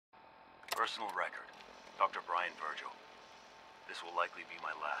Personal record, Dr. Brian Virgil. This will likely be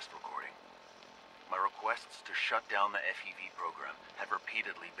my last recording. My requests to shut down the FEV program have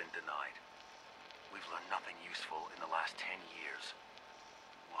repeatedly been denied. We've learned nothing useful in the last 10 years.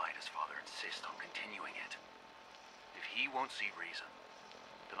 Why does Father insist on continuing it? If he won't see reason,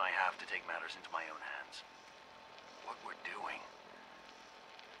 then I have to take matters into my own hands. What we're doing,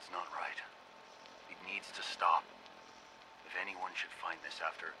 it's not right. It needs to stop. If anyone should find this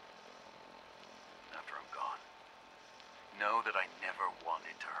after I'm gone, know that I never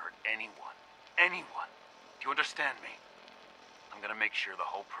wanted to hurt anyone. Anyone! Do you understand me? I'm gonna make sure the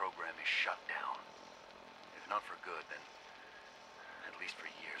whole program is shut down. If not for good, then at least for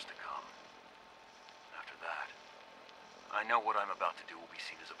years to come. After that, I know what I'm about to do will be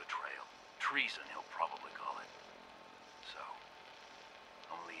seen as a betrayal. Treason, he'll probably call it. So,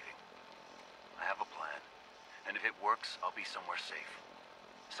 I'm leaving. I have a plan, and if it works, I'll be somewhere safe.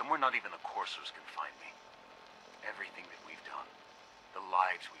 Somewhere not even the coursers can find me. Everything that we've done, the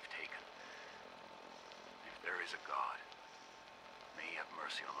lives we've taken. If there is a God, may he have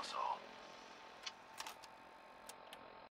mercy on us all.